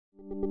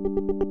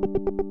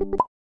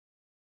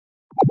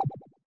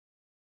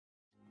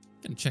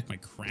Gonna check my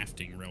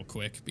crafting real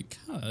quick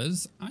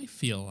because I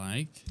feel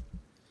like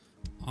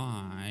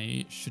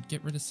I should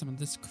get rid of some of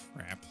this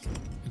crap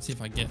and see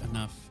if I get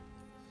enough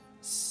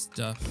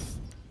stuff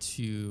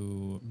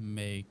to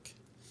make.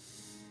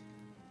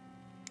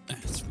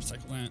 Let's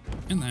recycle that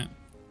and that.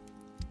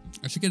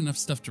 I should get enough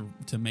stuff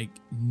to make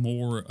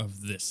more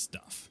of this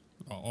stuff.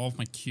 All of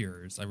my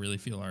cures, I really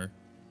feel, are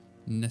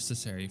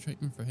necessary.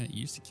 Treatment for headache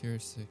used to cure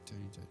sick.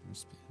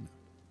 No.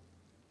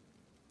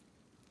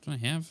 Do I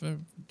have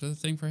the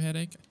thing for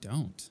headache? I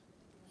don't.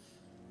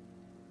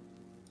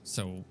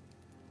 So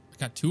I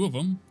got 2 of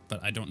them,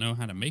 but I don't know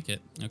how to make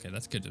it. Okay,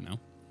 that's good to know.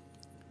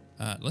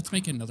 Let's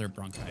make another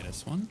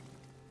bronchitis one.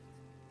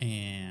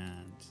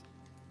 And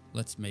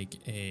let's make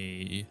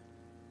a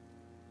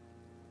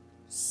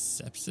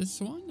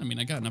sepsis one. I mean,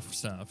 I got enough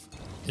stuff.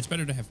 It's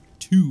better to have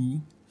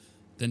 2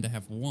 than to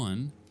have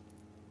 1.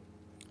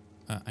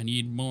 I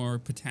need more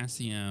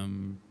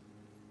potassium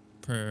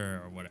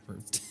per whatever.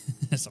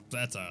 that's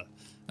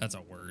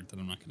a word that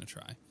I'm not going to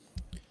try.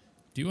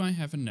 Do I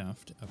have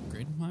enough to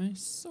upgrade my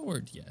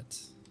sword yet?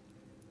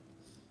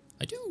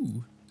 I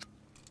do.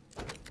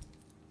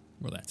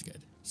 Well, that's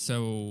good.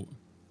 So,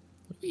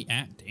 what are we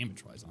at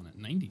damage-wise on it?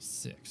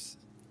 96.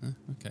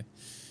 Okay.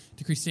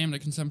 Decrease stamina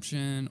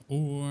consumption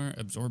or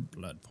absorb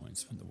blood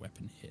points when the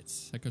weapon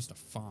hits. That goes to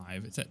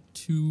 5. It's at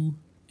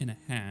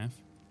 2.5.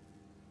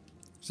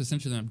 So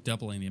essentially I'm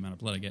doubling the amount of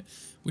blood I get,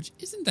 which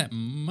isn't that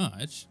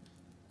much.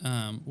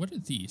 What are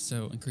these?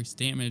 So increase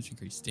damage.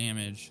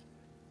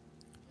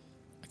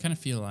 I kind of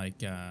feel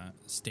like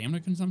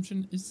stamina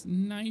consumption is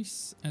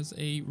nice as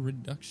a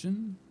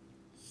reduction.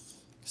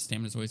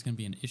 Stamina is always going to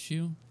be an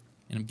issue.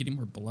 And I'm getting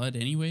more blood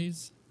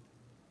anyways.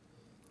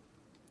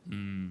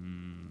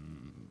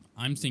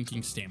 I'm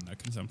thinking stamina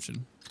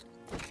consumption.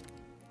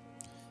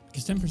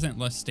 Because 10%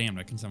 less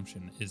stamina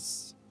consumption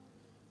is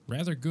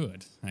rather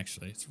good,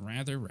 actually. It's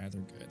rather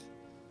good.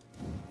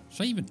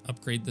 Should I even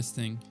upgrade this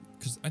thing?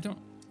 Because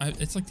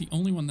it's like the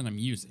only one that I'm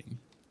using.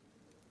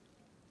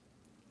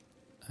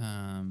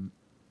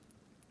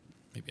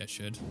 Maybe I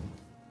should.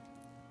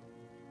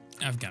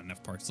 I've got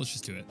enough parts. Let's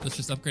just do it. Let's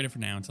just upgrade it for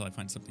now until I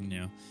find something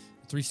new.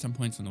 3 stun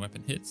points when the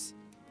weapon hits.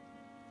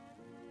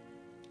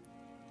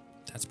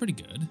 That's pretty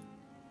good.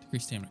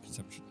 Decrease stamina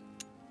consumption.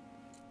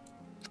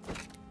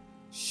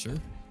 Sure.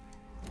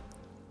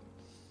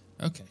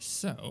 Okay,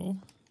 so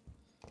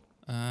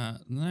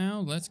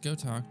now let's go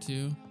talk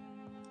to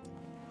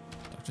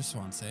Dr.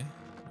 Swansea,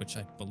 which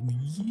I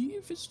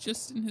believe is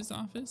just in his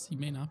office. He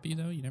may not be,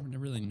 though. You never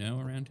really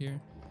know around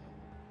here.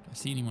 Do I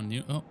see anyone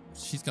new? Oh,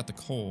 she's got the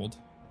cold.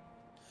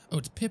 Oh,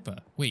 it's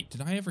Pippa. Wait,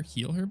 did I ever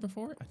heal her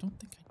before? I don't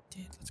think I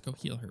did. Let's go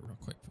heal her real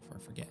quick before I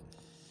forget.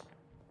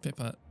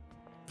 Pippa,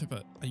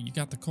 you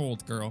got the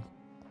cold, girl.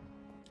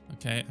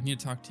 Okay, I need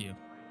to talk to you.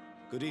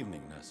 Good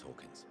evening, Nurse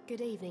Hawkins.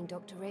 Good evening,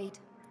 Dr. Reid.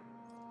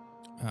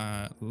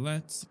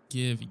 Let's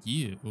give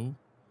you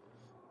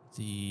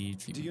the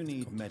treatment. Do you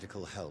need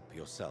medical help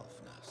yourself,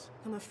 nurse?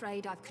 I'm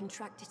afraid I've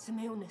contracted some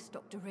illness,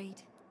 Dr.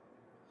 Reid.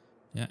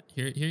 Yeah,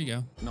 here you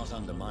go. Not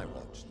under my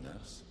watch,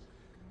 nurse.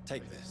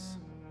 Take this.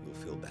 You'll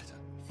feel better.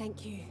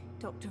 Thank you,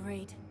 Dr.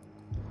 Reid.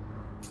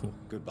 Cool.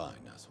 Goodbye,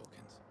 Nurse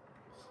Hawkins.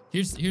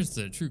 Here's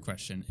the true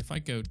question. If I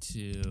go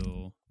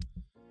to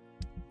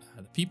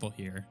the people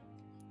here,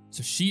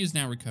 so she is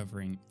now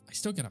recovering. I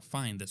still gotta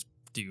find this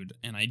dude,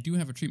 and I do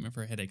have a treatment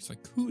for a headache, so I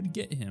could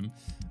get him.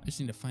 I just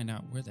need to find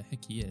out where the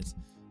heck he is.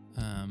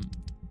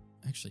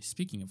 Actually,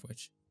 speaking of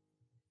which,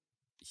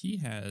 he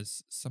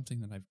has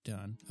something that I've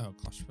done. Oh,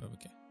 claustrophobic.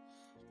 Okay.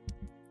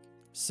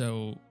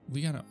 So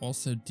we gotta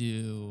also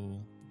do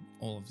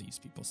all of these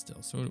people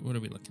still. So what are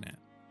we looking at?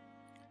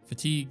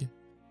 Fatigue.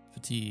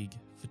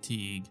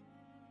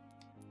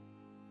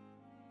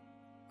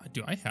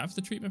 Do I have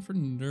the treatment for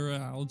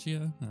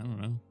neuralgia? I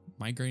don't know.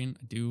 Migraine,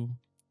 I do.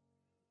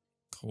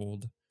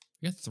 Cold.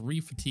 We got 3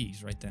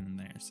 fatigues right then and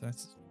there, so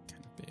that's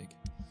kind of big.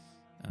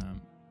 I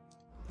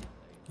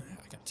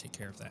gotta take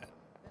care of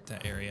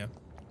that area.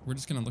 We're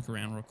just gonna look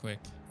around real quick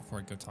before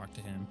I go talk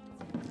to him.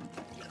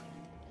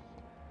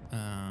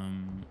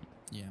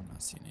 Yeah, I'm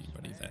not seeing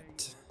anybody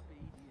that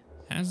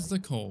has the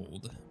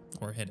cold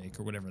or headache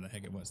or whatever the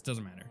heck it was.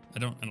 Doesn't matter. I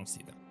don't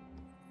see them.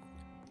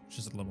 It's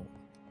just a little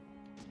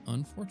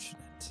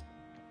unfortunate.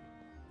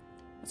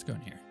 Let's go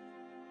in here.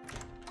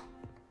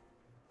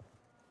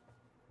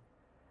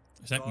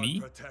 Is that God me?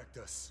 Protect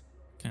us.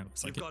 Kind of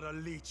looks like You've it. got a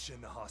leech in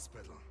the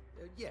hospital.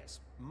 Yes,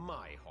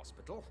 my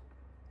hospital.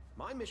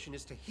 My mission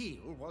is to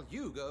heal while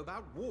you go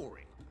about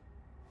warring.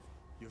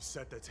 You've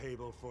set the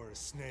table for a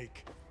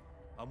snake.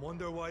 I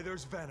wonder why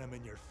there's venom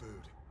in your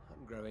food.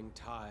 I'm growing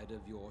tired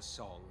of your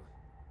song.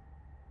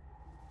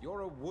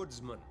 You're a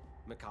woodsman,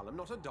 McCallum,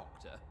 not a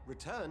doctor.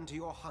 Return to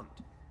your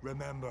hunt.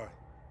 Remember,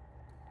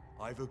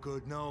 I've a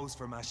good nose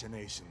for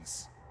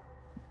machinations.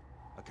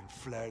 I can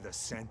flare the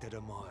scent at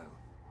a mile.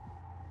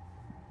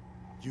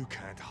 You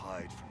can't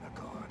hide from the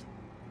god.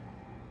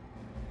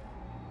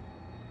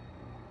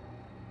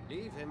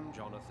 Leave him,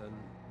 Jonathan.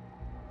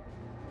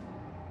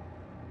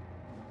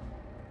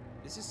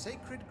 This is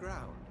sacred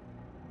ground.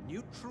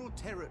 Neutral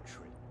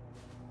territory.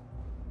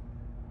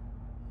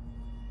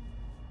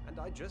 And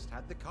I just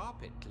had the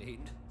carpet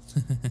cleaned.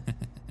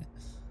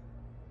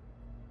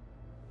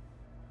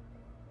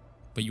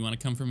 But you want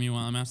to come for me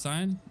while I'm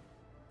outside?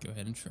 Go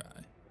ahead and try.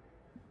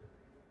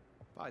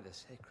 By the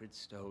sacred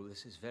stole,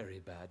 this is very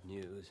bad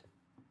news.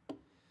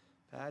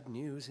 Bad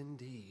news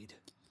indeed.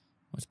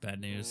 What's bad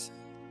news?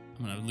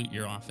 I'm gonna loot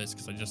your office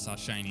because I just saw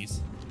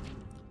shinies.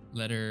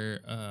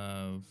 Letter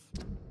of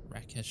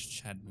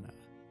Rakesh Chadna.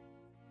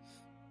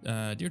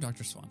 Dear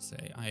Dr.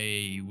 Swansea,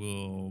 I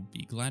will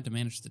be glad to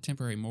manage the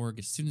temporary morgue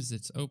as soon as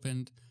it's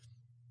opened.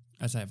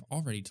 As I have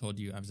already told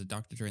you, I was a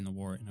doctor during the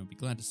war and I would be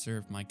glad to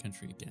serve my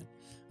country again.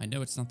 I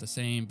know it's not the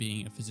same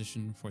being a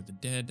physician for the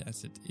dead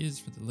as it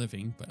is for the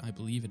living, but I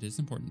believe it is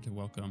important to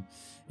welcome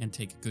and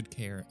take good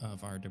care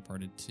of our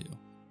departed too.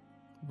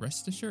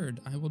 Rest assured,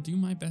 I will do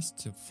my best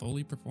to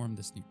fully perform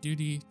this new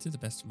duty to the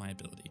best of my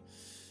ability.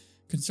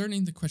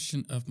 Concerning the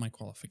question of my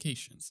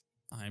qualifications,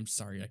 I'm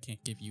sorry I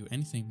can't give you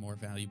anything more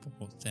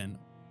valuable than,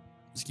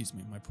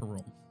 my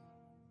parole.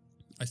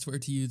 I swear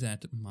to you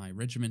that my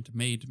regiment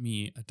made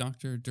me a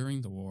doctor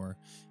during the war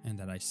and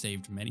that I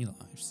saved many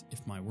lives.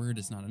 If my word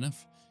is not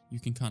enough, you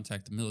can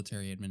contact the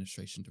military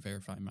administration to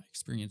verify my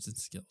experience and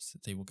skills.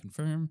 They will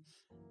confirm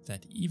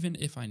that even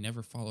if I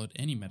never followed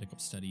any medical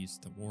studies,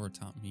 the war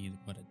taught me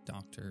what a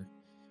doctor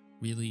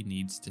really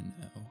needs to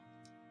know.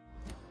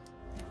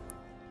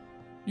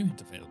 New hint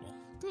available.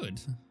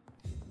 Good.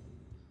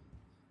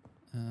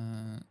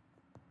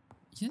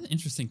 The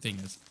interesting thing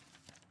is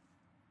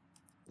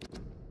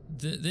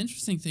the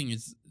interesting thing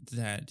is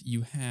that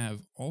you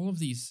have all of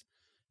these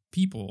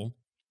people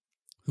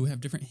who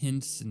have different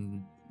hints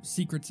and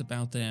secrets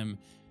about them,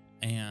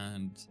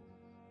 and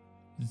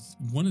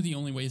one of the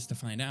only ways to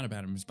find out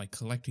about them is by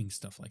collecting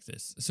stuff like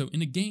this. So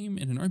in a game,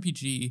 in an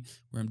RPG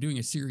where I'm doing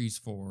a series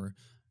for,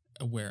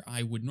 where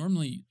I would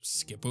normally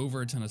skip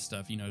over a ton of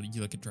stuff, you know, you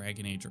look at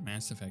Dragon Age or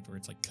Mass Effect where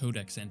it's like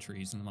codex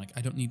entries and I'm like,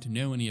 I don't need to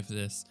know any of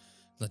this,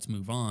 let's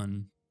move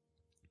on.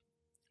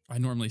 I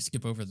normally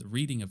skip over the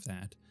reading of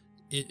that.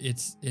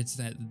 It's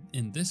that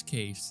in this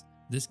case,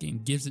 this game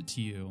gives it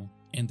to you,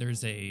 and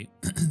there's a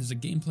there's a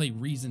gameplay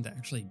reason to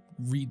actually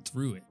read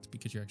through it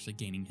because you're actually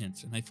gaining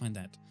hints, and I find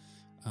that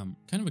kind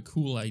of a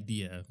cool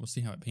idea. We'll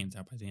see how it pans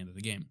out by the end of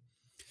the game.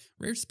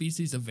 Rare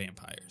species of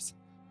vampires.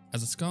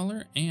 As a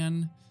scholar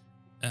and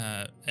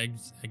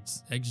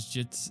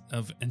exegete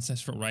of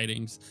ancestral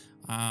writings,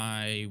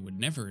 I would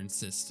never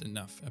insist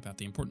enough about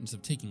the importance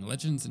of taking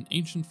legends and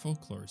ancient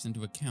folklores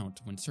into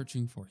account when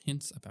searching for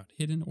hints about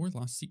hidden or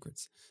lost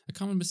secrets. A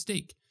common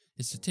mistake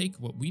is to take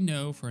what we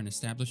know for an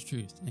established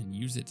truth and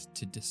use it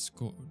to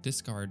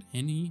discard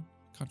any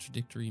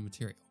contradictory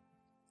material.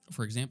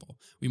 For example,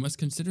 we must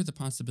consider the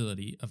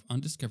possibility of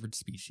undiscovered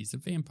species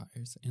of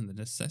vampires and the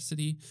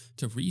necessity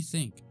to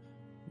rethink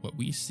what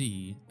we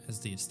see as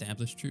the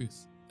established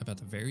truth about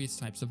the various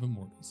types of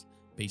immortals,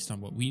 based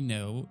on what we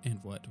know and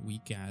what we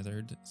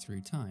gathered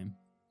through time.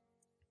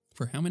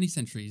 For how many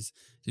centuries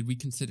did we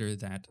consider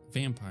that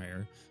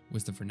vampire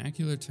was the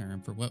vernacular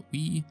term for what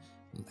we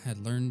had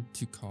learned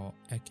to call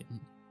Ekin,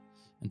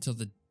 until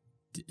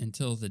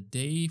the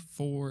day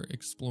 4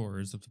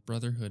 explorers of the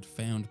Brotherhood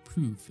found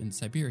proof in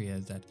Siberia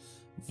that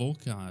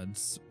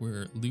Volkods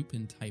were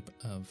Lupin type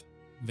of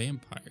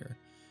vampire.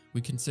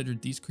 We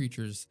considered these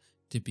creatures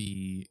to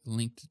be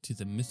linked to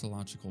the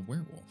mythological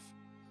werewolf.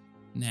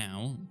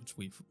 Now, which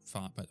we've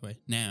fought, by the way,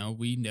 now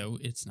we know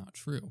it's not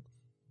true.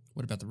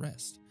 What about the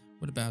rest?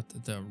 What about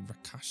the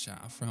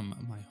Rakasha from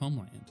my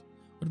homeland?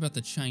 What about the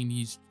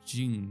Chinese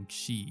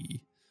Jingxi,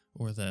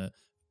 or the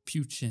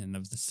Puchin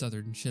of the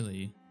southern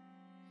Chile?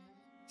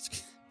 It's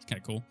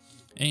kind of cool.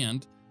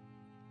 And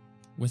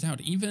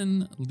without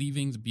even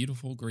leaving the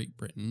beautiful Great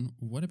Britain,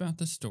 what about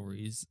the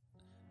stories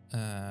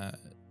about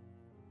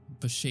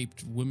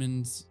beshaped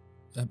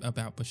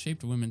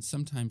women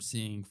sometimes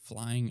seeing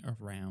flying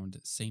around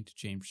St.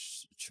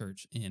 James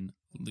Church in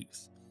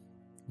Louth?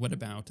 What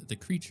about the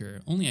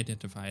creature only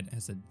identified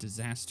as a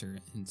disaster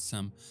in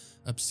some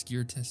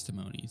obscure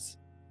testimonies,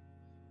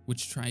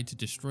 which tried to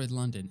destroy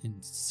London in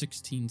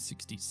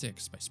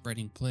 1666 by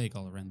spreading plague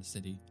all around the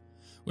city?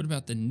 What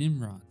about the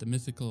Nimrod, the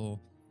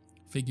mythical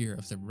figure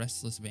of the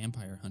restless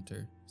vampire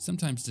hunter,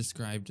 sometimes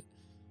described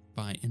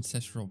by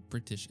ancestral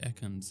British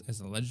Ekans as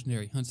a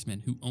legendary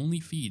huntsman who only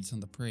feeds on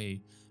the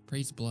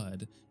prey's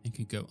blood and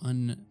can go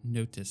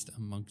unnoticed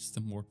amongst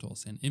the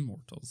mortals and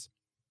immortals?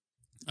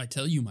 I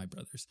tell you, my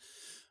brothers,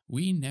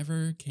 we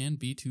never can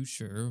be too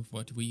sure of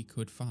what we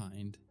could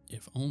find,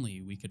 if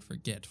only we could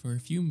forget for a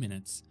few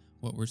minutes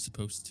what we're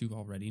supposed to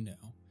already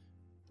know.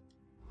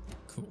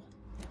 Cool.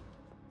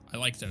 I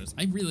like those.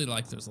 I really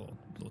like those little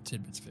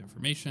tidbits of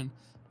information.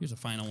 Here's a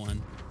final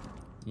one.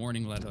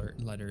 Warning letter.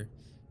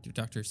 Dear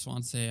Dr.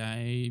 Swansea,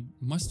 I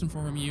must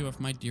inform you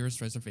of my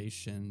deepest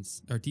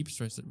reservations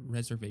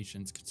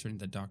concerning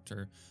the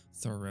Dr.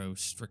 Thoreau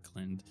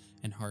Strickland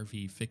and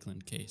Harvey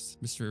Ficklin case.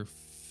 Mr.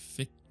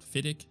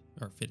 Fiddick,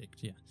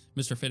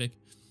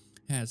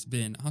 has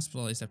been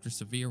hospitalized after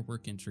severe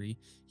work injury.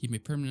 He may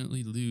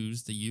permanently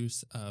lose the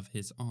use of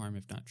his arm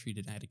if not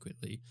treated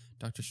adequately.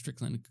 Dr.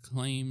 Strickland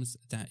claims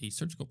that a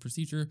surgical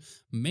procedure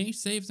may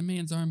save the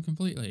man's arm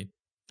completely.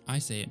 I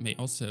say it may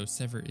also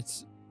sever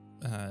its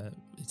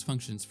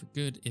functions for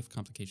good if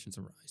complications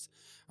arise.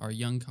 Our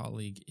young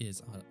colleague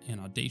is an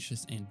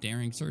audacious and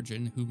daring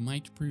surgeon who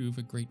might prove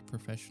a great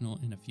professional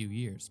in a few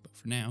years, but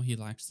for now he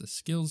lacks the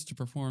skills to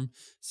perform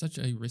such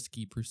a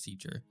risky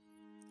procedure.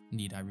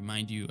 Need I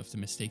remind you of the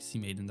mistakes he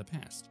made in the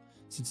past?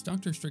 Since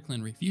Dr.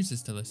 Strickland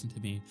refuses to listen to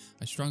me,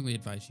 I strongly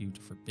advise you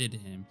to forbid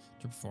him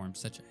to perform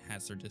such a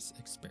hazardous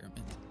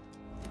experiment.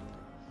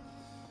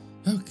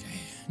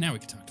 Okay, now we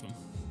can talk to him.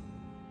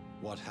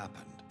 What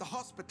happened? The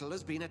hospital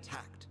has been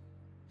attacked.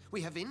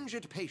 We have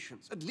injured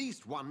patients, at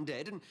least one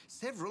dead and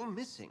several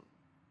missing.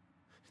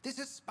 This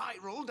has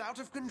spiraled out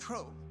of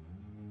control.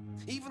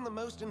 Even the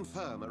most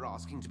infirm are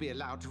asking to be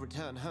allowed to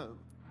return home.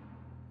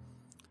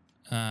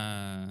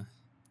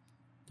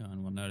 No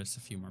one will notice a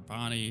few more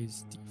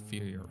bodies. Do you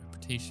fear your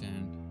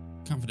reputation?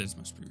 Confidence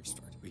must be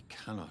restored. We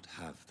cannot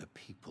have the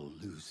people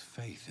lose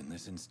faith in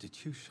this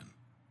institution.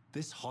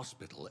 This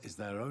hospital is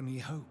their only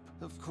hope.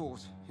 Of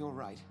course, you're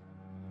right.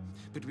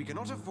 But we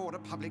cannot afford a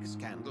public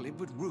scandal. It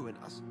would ruin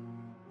us.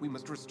 We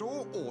must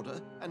restore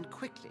order, and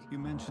quickly. You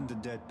mentioned a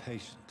dead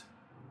patient.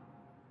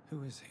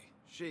 Who is he?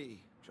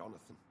 She,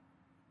 Jonathan.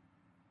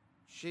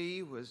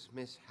 She was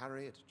Miss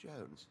Harriet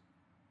Jones.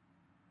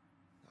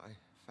 I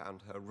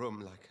found her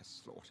room like a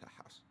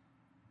slaughterhouse.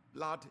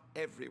 Blood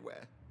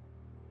everywhere.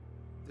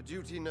 The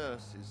duty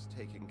nurse is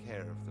taking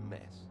care of the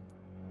mess.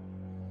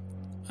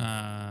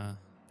 I'm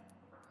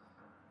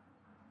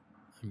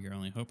your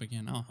only hope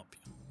again. I'll help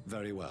you.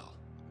 Very well.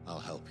 I'll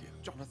help you.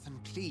 Jonathan,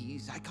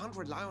 please. I can't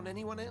rely on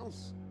anyone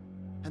else.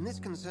 And this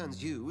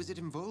concerns you as it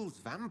involves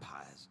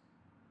vampires.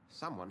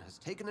 Someone has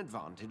taken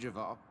advantage of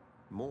our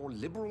more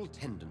liberal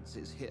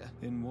tendencies here.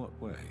 In what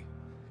way?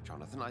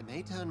 Jonathan, I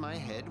may turn my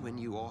head when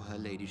you or her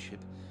ladyship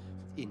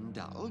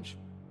indulge,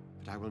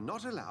 but I will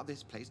not allow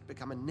this place to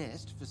become a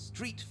nest for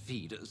street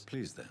feeders.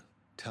 Please then,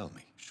 tell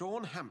me.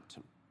 Sean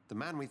Hampton, the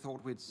man we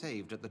thought we'd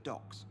saved at the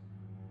docks.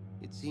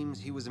 It seems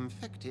he was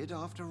infected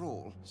after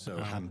all. So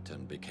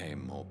Hampton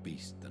became more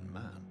beast than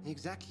man.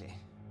 Exactly.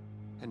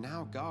 And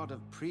now Guard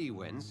of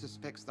Prewen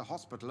suspects the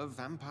hospital of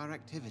vampire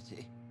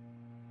activity.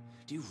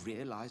 Do you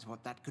realize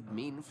what that could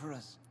mean for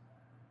us?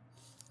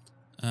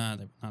 They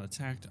were not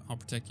attacked. I'll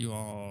protect you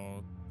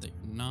all. They're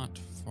not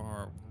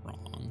far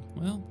wrong.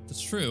 Well,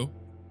 that's true.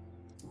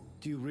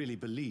 Do you really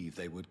believe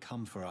they would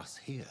come for us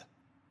here?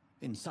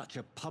 In such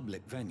a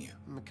public venue?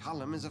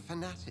 McCullum is a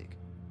fanatic.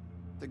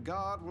 The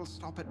Guard will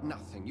stop at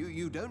nothing.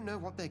 You don't know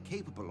what they're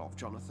capable of,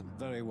 Jonathan.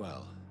 Very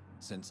well.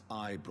 Since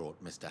I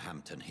brought Mr.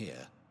 Hampton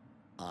here,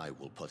 I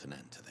will put an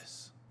end to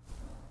this.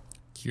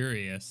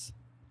 Curious.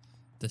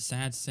 The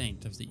sad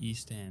saint of the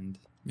East End.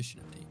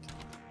 Mission update.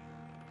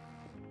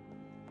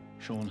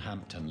 Sean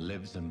Hampton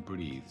lives and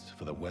breathes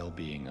for the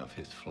well-being of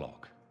his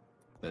flock.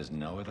 There's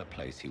no other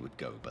place he would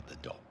go but the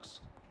docks.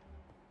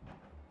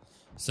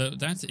 So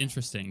that's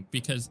interesting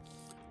because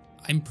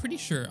I'm pretty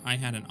sure I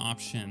had an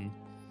option.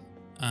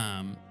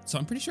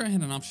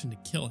 To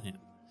kill him.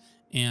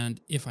 And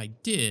if I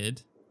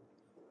did,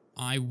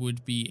 I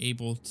would be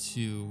able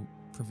to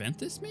prevent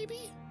this,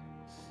 maybe?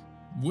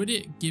 Would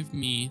it give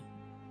me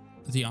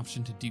the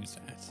option to do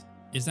that?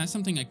 Is that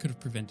something I could have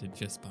prevented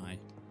just by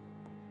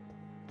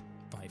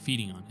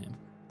feeding on him?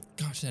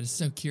 Gosh, that is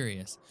so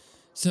curious.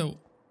 So,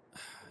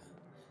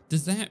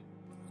 does that...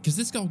 Because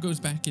this all goes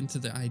back into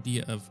the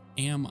idea of,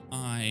 am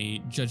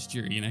I judge,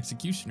 jury, and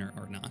executioner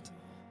or not?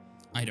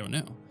 I don't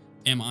know.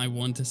 Am I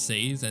one to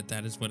say that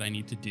that is what I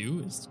need to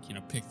do? Is,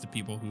 pick the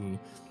people who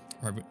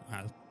are...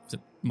 the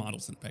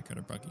models in the background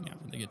are bugging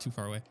out when they get too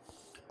far away.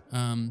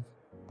 Am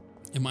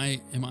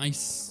I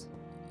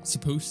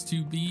supposed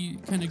to be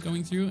kind of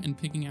going through and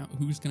picking out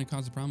who's going to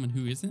cause a problem and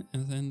who isn't,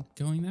 and then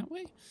going that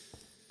way?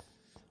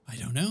 I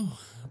don't know,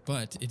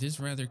 but it is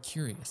rather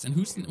curious. And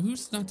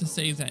who's not to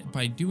say that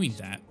by doing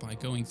that, by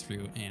going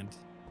through and...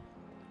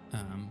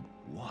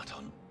 What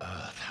on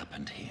earth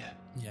happened here?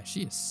 Yeah,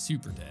 she is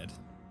super dead.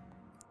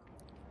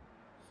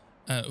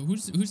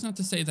 Who's not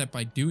to say that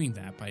by doing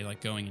that, by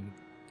going and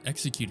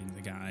executing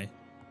the guy,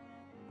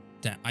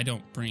 that I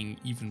don't bring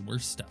even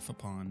worse stuff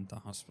upon the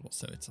hospital?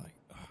 So it's like,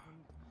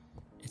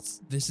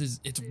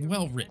 it's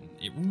well written.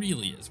 It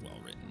really is well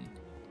written.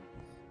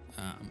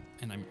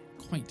 And I'm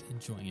quite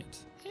enjoying it.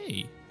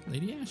 Hey,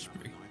 Lady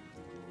Ashbury.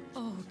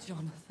 Oh,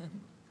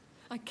 Jonathan,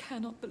 I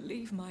cannot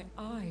believe my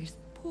eyes.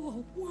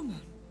 Poor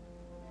woman,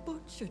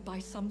 butchered by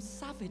some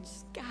savage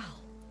scowl.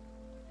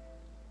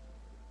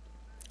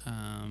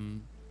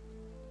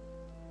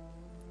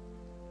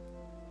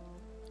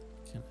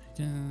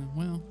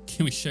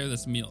 Can we share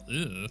this meal?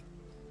 Ugh.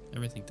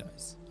 Everything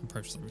dies. I'm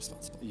partially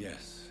responsible.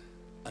 Yes,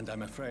 and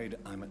I'm afraid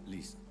I'm at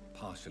least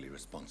partially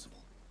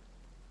responsible.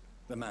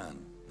 The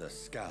man, the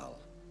scowl,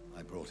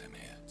 I brought him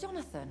here.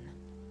 Jonathan,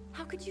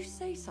 how could you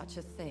say such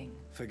a thing?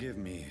 Forgive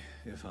me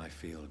if I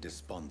feel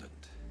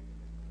despondent,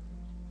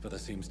 for there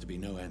seems to be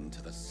no end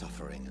to the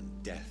suffering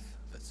and death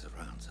that that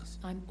surrounds us.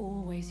 I'm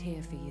always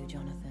here for you,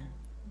 Jonathan.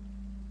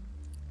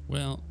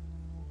 Well,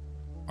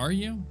 are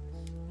you?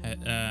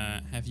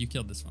 Have you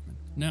killed this woman?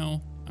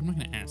 No, I'm not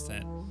going to ask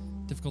that.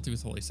 Difficulty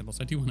with holy symbols.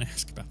 I do want to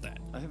ask about that.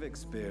 I have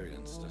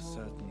experienced a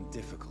certain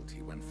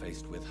difficulty when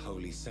faced with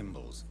holy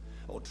symbols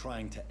or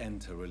trying to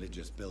enter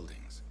religious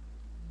buildings.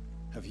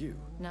 Have you?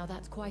 Now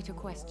that's quite a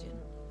question.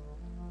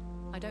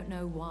 I don't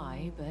know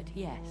why, but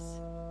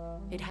yes,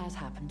 it has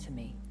happened to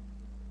me.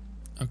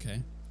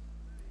 Okay.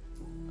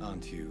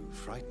 Aren't you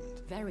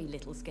frightened? Very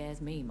little scares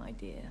me, my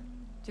dear.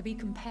 To be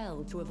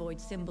compelled to avoid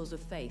symbols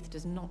of faith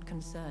does not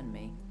concern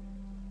me.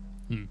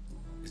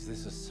 Is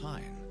this a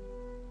sign?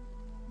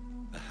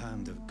 The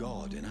hand of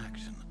God in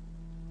action?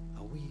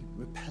 Are we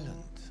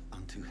repellent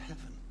unto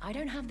heaven? I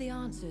don't have the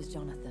answers,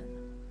 Jonathan.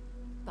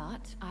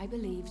 But I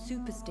believe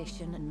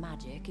superstition and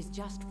magic is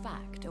just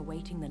fact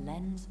awaiting the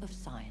lens of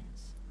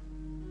science.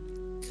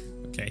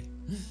 Okay.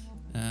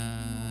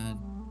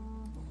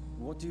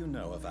 What do you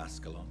know of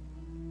Ascalon?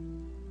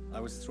 I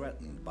was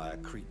threatened by a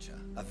creature,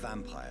 a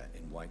vampire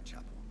in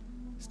Whitechapel,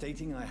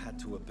 stating I had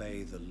to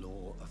obey the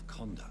law of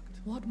conduct.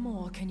 What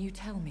more can you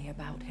tell me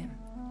about him?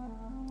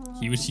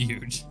 He was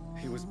huge.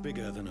 He was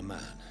bigger than a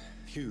man.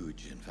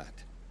 Huge, in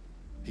fact.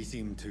 He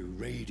seemed to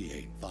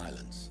radiate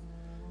violence.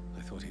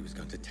 I thought he was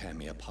going to tear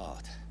me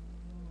apart.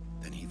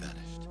 Then he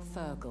vanished.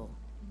 Fergal,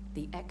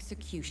 the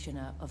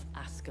executioner of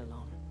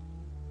Ascalon.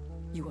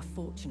 You were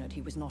fortunate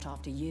he was not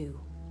after you,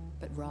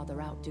 but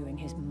rather out doing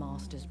his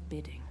master's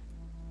bidding.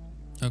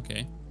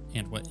 Okay.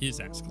 And what is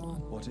Ascalon?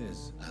 What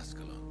is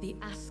Ascalon? The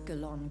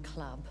Ascalon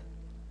Club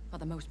are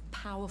the most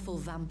powerful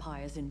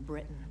vampires in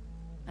Britain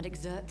and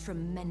exert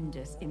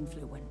tremendous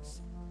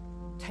influence.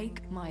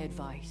 Take my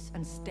advice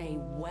and stay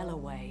well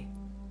away.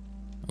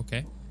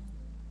 Okay.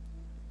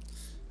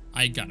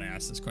 I gotta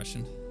ask this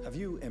question. Have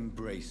you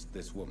embraced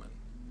this woman?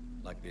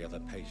 Like the other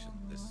patient,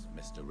 this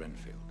Mr.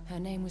 Renfield? Her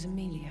name was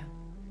Amelia.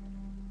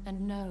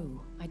 And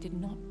no, I did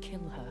not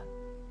kill her.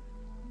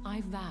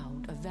 I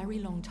vowed a very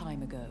long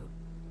time ago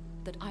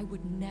that I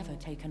would never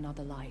take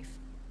another life,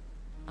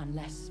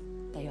 unless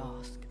they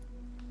ask.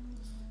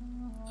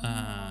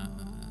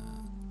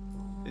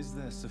 Is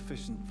there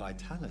sufficient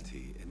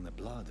vitality in the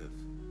blood of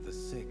the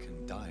sick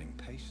and dying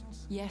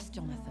patients? Yes,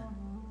 Jonathan.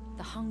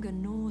 The hunger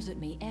gnaws at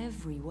me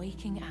every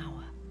waking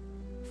hour.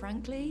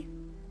 Frankly,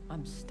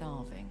 I'm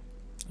starving.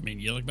 I mean,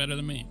 you look better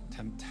than me.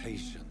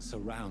 Temptation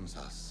surrounds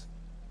us.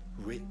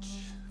 Rich,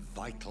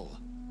 vital.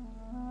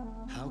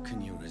 How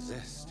can you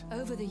resist?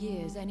 Over the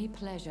years, any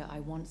pleasure I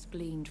once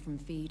gleaned from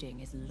feeding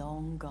is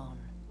long gone.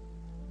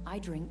 I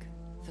drink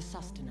for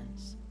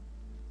sustenance.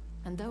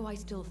 And though I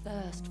still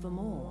thirst for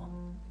more,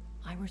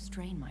 I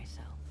restrain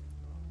myself.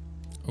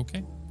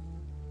 Okay.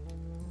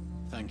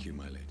 Thank you,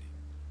 my lady.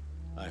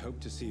 I hope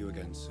to see you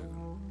again soon.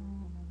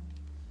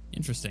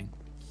 Interesting.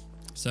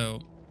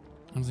 So,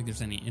 I don't think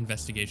there's any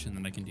investigation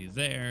that I can do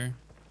there.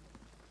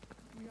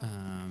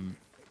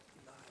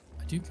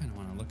 I do kind of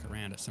want to look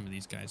around at some of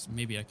these guys.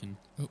 Maybe I can...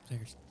 Oh,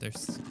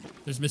 there's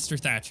Mr.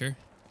 Thatcher.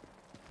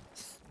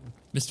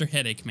 Mr.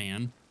 Headache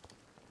Man.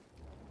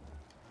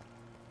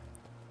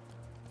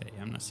 Okay,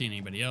 I'm not seeing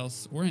anybody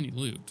else, or any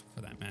loot,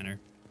 for that matter.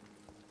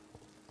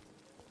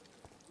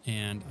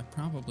 And I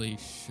probably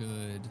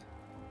should...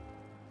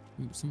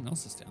 Ooh, someone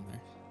else is down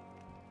there.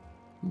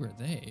 Who are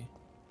they?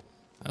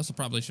 I also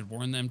probably should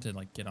warn them to,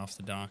 like, get off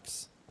the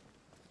docks.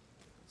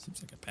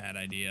 Seems like a bad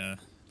idea.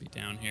 Be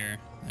down here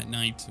at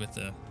night with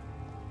a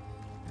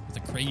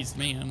crazed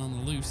man on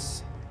the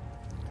loose.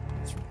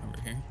 Let's run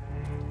over here.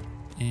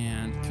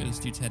 And cure this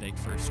dude's headache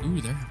first.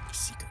 Ooh, they're having a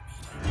secret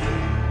meeting.